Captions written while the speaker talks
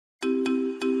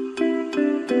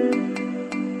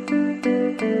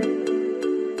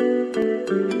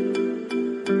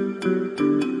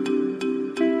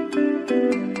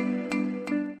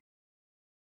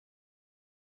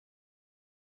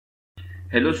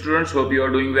Hello students, hope you are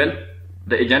doing well.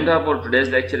 The agenda for today's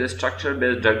lecture is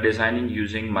structure-based drug designing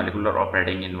using molecular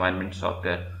operating environment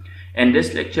software. In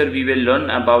this lecture, we will learn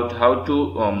about how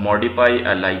to modify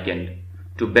a ligand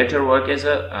to better work as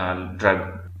a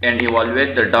drug and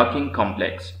evaluate the docking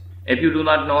complex. If you do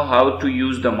not know how to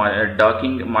use the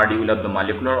docking module of the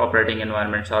molecular operating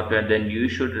environment software, then you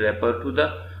should refer to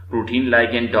the protein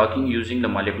ligand docking using the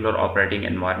molecular operating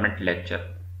environment lecture.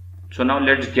 So now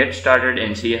let's get started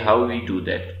and see how we do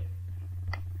that.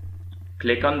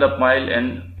 Click on the file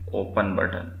and open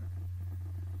button.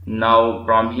 Now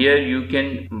from here you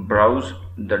can browse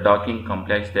the docking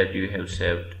complex that you have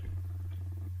saved.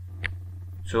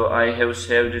 So I have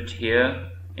saved it here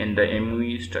in the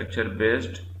MOE structure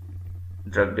based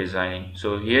drug designing.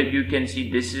 So here you can see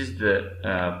this is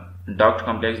the docked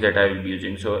complex that I will be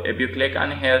using. So if you click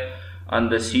on here on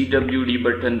the CWD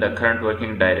button, the current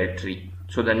working directory.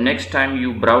 So the next time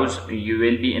you browse, you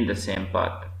will be in the same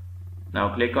path.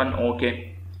 Now click on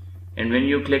OK, and when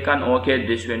you click on OK,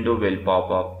 this window will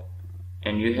pop up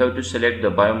and you have to select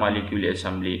the biomolecule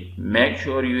assembly. Make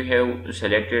sure you have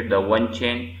selected the one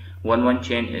chain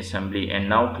assembly, and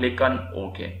now click on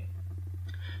OK.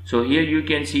 So here you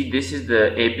can see this is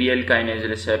the APL kinase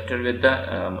receptor with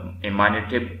the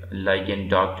imatinib ligand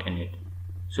docked in it.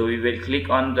 So we will click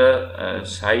on the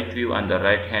site view on the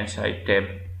right hand side tab.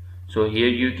 So here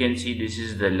you can see this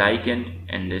is the ligand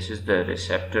and this is the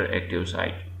receptor active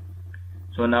site.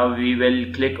 So now we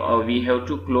will click, or we have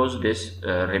to close this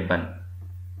ribbon.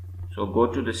 So go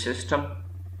to the system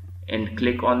and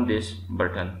click on this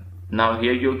button. Now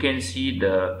here you can see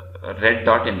the red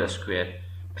dot in the square.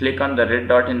 Click on the red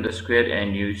dot in the square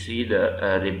and you see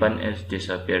the ribbon is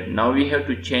disappeared. Now we have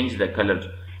to change the color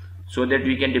so that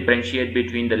we can differentiate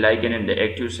between the ligand and the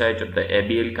active site of the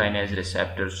ABL kinase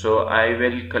receptor. So I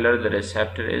will color the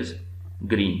receptor as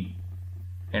green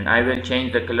and I will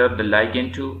change the color of the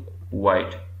ligand to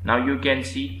white. Now you can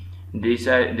see this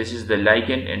is the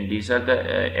ligand and these are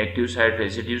the active site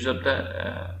residues of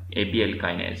the ABL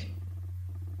kinase.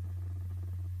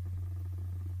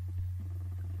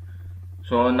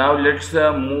 So now let's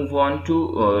move on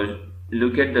to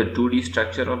look at the 2D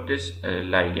structure of this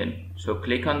ligand. So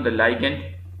click on the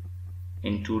ligand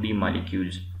in 2D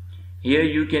molecules. Here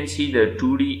you can see the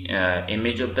 2D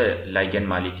image of the ligand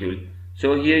molecule.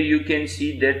 So here you can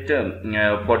see that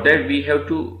for that we have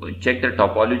to check the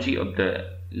topology of the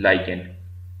ligand.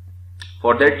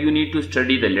 For that you need to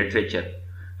study the literature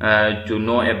to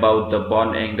know about the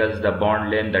bond angles, the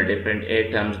bond length, the different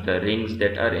atoms, the rings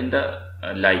that are in the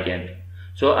ligand.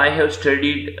 So I have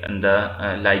studied the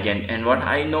ligand, and what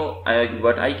I know,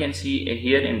 what I can see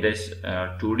here in this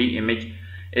 2D image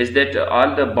is that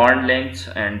all the bond lengths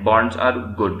and bonds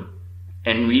are good,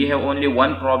 and we have only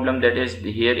one problem, that is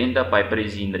here in the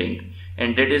piperazine ring,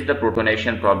 and that is the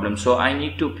protonation problem. So I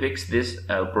need to fix this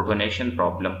protonation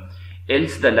problem,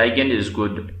 else the ligand is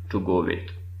good to go with.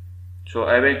 So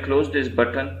I will close this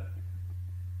button.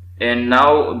 And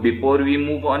now before we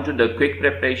move on to the quick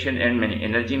preparation and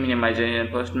energy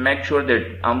minimization, first make sure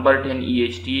that Umber10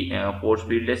 EHT force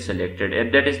field is selected.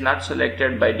 If that is not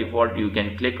selected by default, you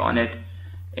can click on it,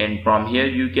 and from here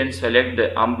you can select the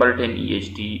Umber10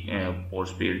 EHT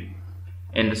force field.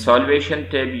 In the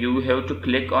solvation tab you have to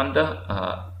click on the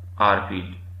R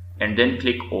field and then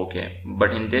click OK.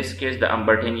 But in this case the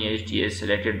Umber10 EHT is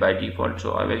selected by default,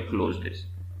 so I will close this.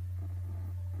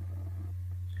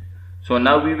 So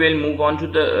now we will move on to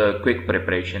the quick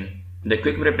preparation. The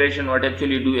quick preparation, what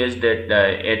actually do is that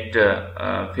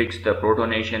it fix the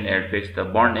protonation, it fix the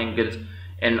bond angles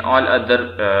and all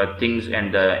other things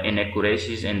and the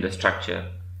inaccuracies in the structure.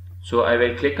 So I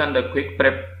will click on the quick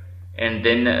prep and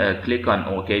then click on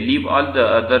OK. Leave all the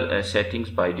other settings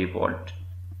by default.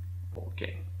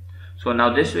 Okay. So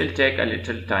now this will take a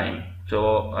little time.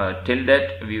 So till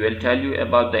that we will tell you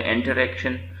about the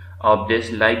interaction of this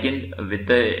ligand with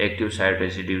the active site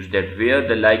residues, that where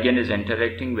the ligand is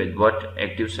interacting with what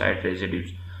active site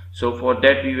residues. So for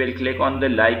that we will click on the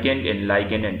ligand and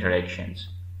ligand interactions.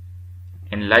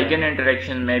 In ligand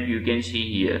interaction map you can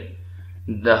see here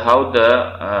how the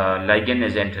ligand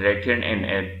is interacting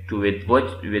and with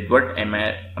what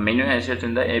amino acids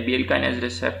in the ABL kinase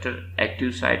receptor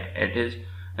active site it is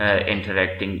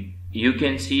interacting. You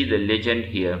can see the legend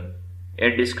here.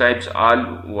 It describes all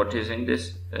what is in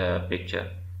this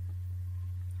picture.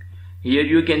 Here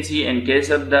you can see in case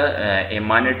of the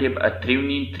imatinib, a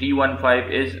threonine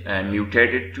 315 is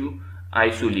mutated to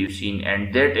isoleucine,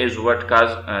 and that is what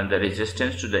caused the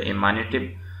resistance to the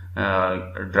imatinib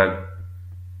drug.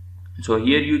 So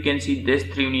here you can see this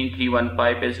threonine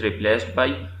 315 is replaced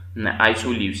by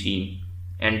isoleucine,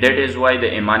 and that is why the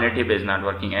emanative is not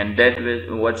working. And that is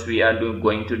what we are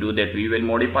going to do, that we will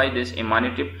modify this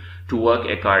emanative to work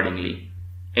accordingly.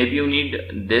 If you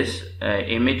need this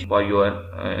image for your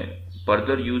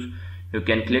further use, you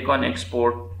can click on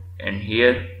export, and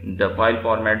here the file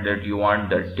format that you want,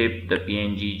 the TIFF, the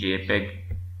PNG, JPEG,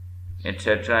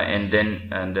 etc., and then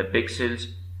the pixels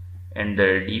and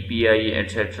the DPI,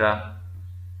 etc.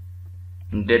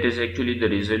 That is actually the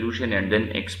resolution, and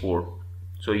then export.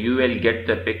 So you will get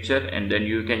the picture and then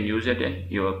you can use it in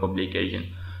your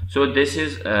publication. So this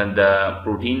is the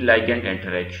protein ligand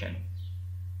interaction.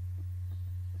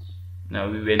 Now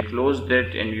we will close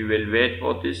that and we will wait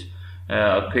for this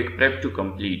quick prep to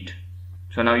complete.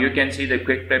 So now you can see the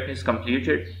quick prep is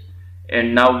completed,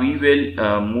 and now we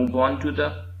will move on to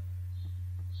the,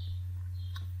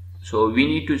 so we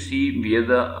need to see where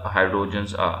the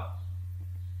hydrogens are.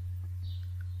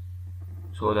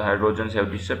 So the hydrogens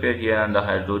have disappeared here, and the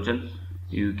hydrogen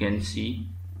you can see,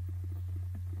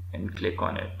 and click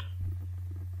on it,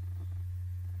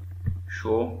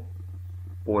 show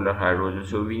polar hydrogen.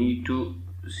 So we need to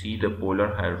see the polar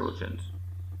hydrogens.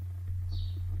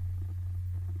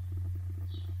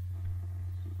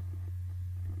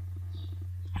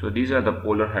 So these are the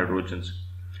polar hydrogens.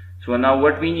 So now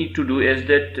what we need to do is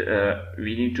that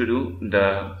we need to do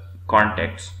the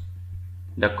contacts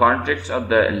of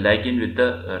the ligand with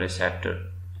the receptor.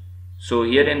 So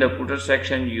here in the footer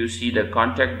section you see the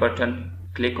contact button,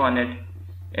 click on it,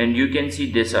 and you can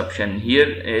see this option. Here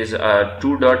is a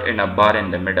 2 dot and a bar in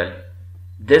the middle.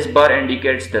 This bar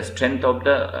indicates the strength of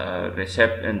the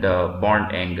receptor and the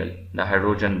bond angle, the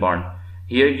hydrogen bond.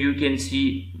 Here you can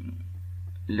see,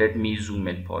 let me zoom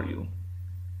in for you.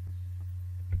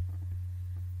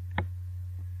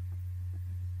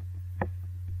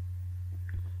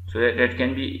 So that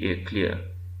can be clear.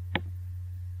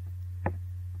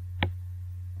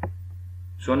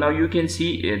 So now you can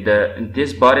see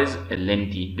this bar is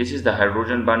lengthy. This is the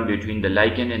hydrogen bond between the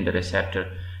ligand and the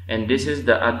receptor, and this is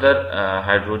the other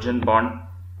hydrogen bond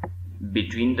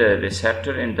between the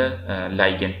receptor and the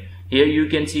ligand. Here you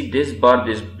can see this bar,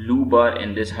 this blue bar,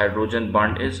 and this hydrogen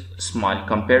bond is small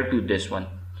compared to this one.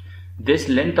 This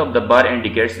length of the bar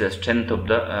indicates the strength of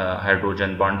the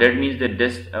hydrogen bond. That means that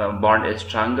this bond is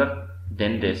stronger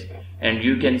than this, and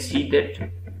you can see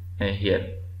that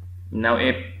here. Now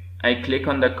if I click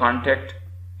on the contact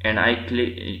and I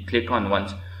click on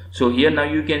once, so here now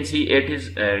you can see it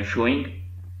is showing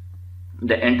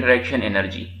the interaction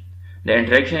energy. The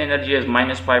interaction energy is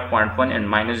 -5.1 and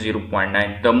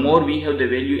 -0.9. The more we have the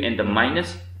value in the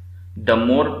minus, the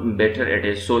more better it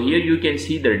is. So here you can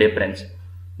see the difference,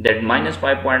 that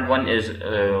 -5.1 is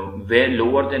way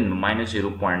lower than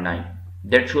 -0.9.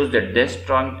 That shows that this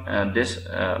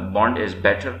bond is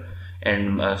better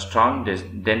and strong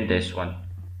than this one.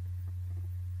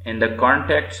 In the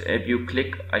contacts, if you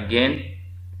click again,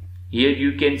 here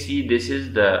you can see this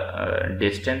is the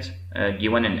distance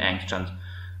given in angstroms.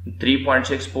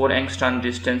 3.64 angstrom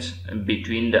distance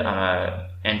between the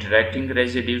interacting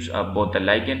residues of both the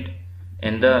ligand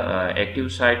and the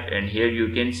active site, and here you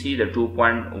can see the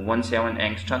 2.17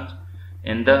 angstroms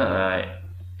in the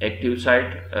active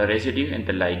site residue and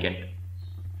the ligand.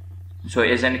 So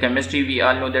as in chemistry we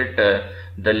all know that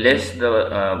the less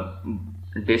the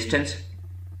distance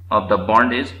of the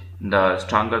bond is, the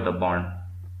stronger the bond.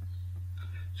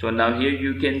 So now here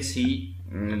you can see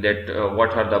that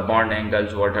what are the bond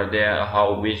angles, what are there,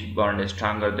 which bond is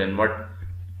stronger than what.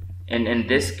 And in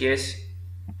this case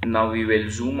now we will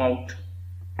zoom out,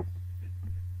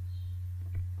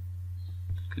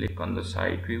 click on the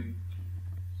side view,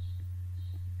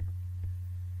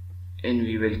 and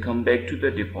we will come back to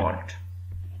the default.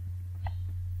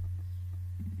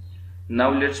 Now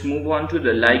let's move on to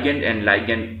the ligand and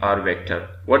ligand R vector.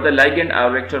 What the ligand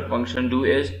R vector function do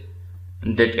is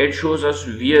that it shows us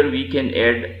where we can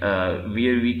add,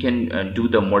 where we can do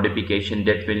the modification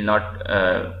that will not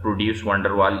produce van der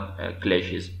Waals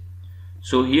clashes.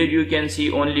 So here you can see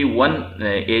only one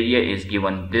area is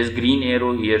given. This green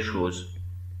arrow here shows.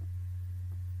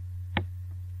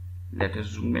 Let us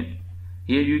zoom in.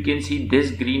 Here you can see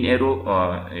this green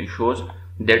arrow shows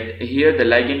that here the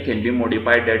ligand can be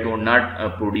modified that will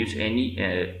not produce any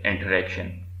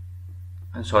interaction.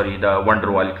 Sorry, the van der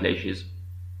Waals clashes.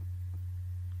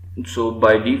 So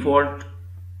by default,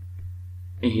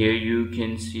 here you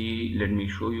can see, let me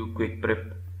show you quick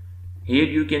prep. Here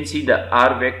you can see the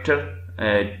R vector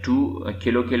 2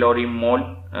 kilocalorie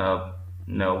mole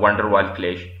van der Waals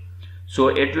clash. So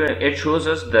it shows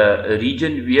us the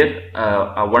region where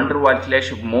a van der Waals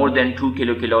clash of more than 2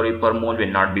 kilocalorie per mole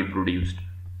will not be produced.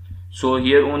 So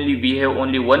here only we have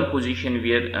only one position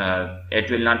where it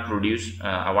will not produce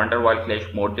a van der Waals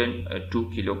clash more than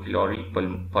 2 kilocalorie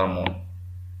per mole.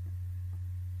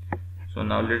 So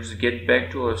now let's get back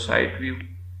to our site view.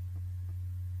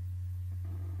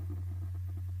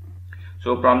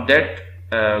 So from that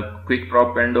quick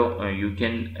prop window, you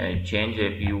can change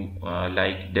if you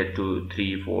like that to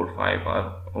 3, 4, 5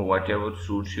 or whatever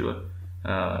suits your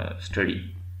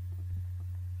study.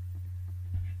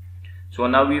 So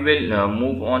now we will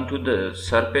move on to the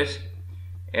surface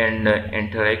and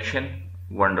interaction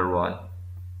van der Waals.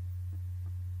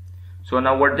 So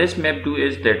now what this map do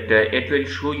is that it will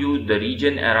show you the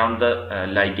region around the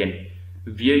ligand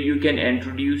where you can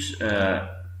introduce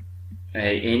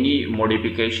any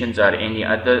modifications or any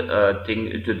other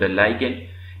thing to the ligand,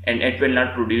 and it will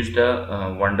not produce the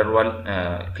van der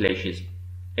Waals clashes.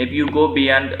 If you go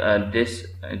beyond this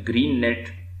green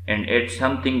net and add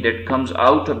something that comes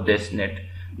out of this net,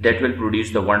 that will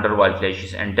produce the van der Waals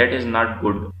clashes, and that is not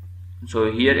good.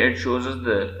 So here it shows us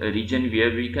the region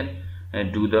where we can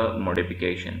do the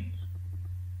modification.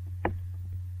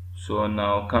 So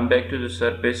now come back to the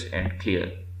surface and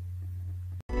clear.